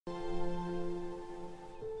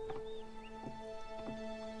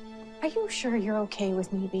Are you sure you're okay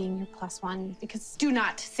with me being your +1? Because do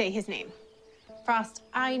not say his name. Frost,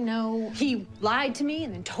 I know he lied to me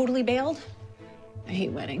and then totally bailed. I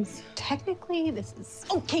hate weddings. Technically, this is,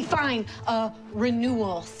 okay, fine, a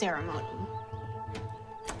renewal ceremony.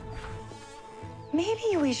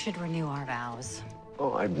 Maybe we should renew our vows.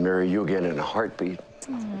 Oh, I'd marry you again in a heartbeat.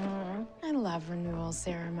 I love renewal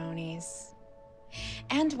ceremonies.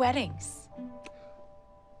 And weddings.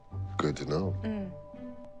 Good to know.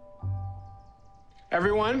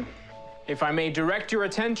 Everyone, if I may direct your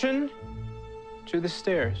attention to the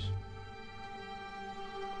stairs.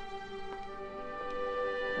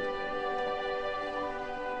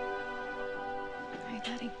 Hi,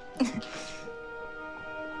 Daddy.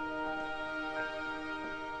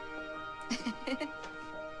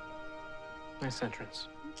 Nice entrance.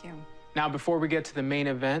 Thank you. Now, before we get to the main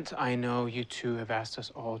event, I know you two have asked us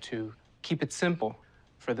all to keep it simple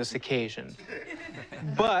for this occasion.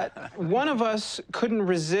 But one of us couldn't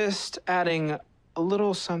resist adding a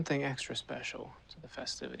little something extra special to the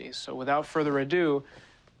festivities. So without further ado,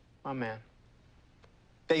 my man.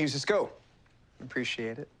 Thank you, Cisco.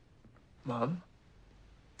 Appreciate it. Mom,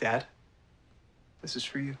 Dad, this is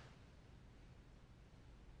for you.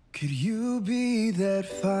 Could you be that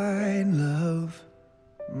fine love?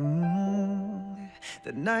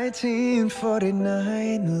 The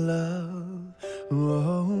 1949 love.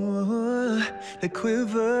 Oh, the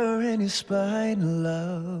quiver in your spine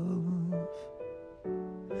love.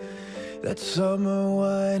 That summer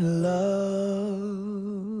wine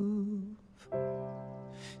love.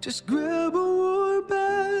 Just grab a warm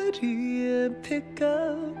body and pick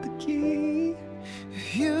up the key.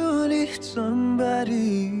 If you need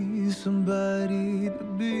somebody, somebody to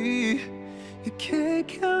be, you can't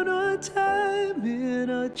count on time,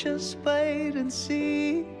 and I'll just wait and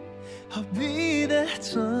see. I'll be that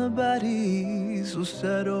somebody, so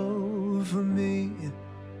settle for me.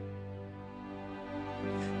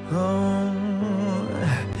 Oh,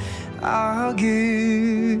 I'll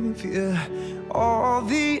give you all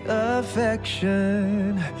the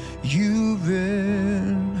affection you've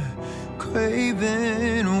been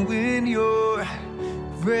craving. When you're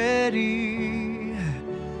ready,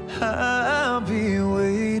 I'll be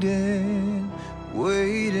waiting,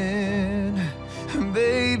 waiting,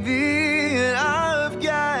 baby. And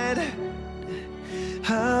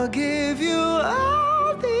I'll give you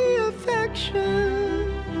all the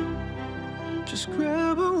affection. Just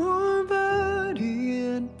grab a warm body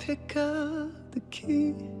and pick up the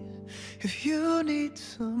key. If you need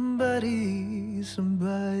somebody,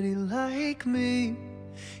 somebody like me,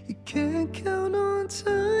 you can't count on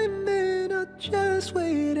time, and I'll just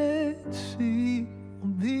wait and see. I'll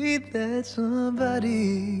be that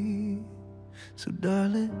somebody. So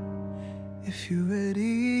darling, if you're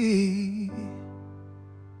ready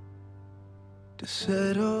to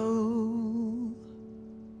settle.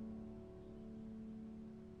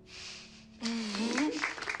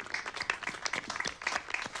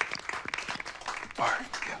 Bart,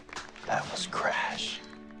 that was crash.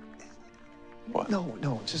 What?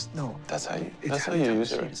 No, just no. That's how you It's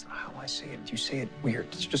use it. It's not how I say it. You say it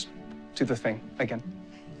weird. Just do the thing again.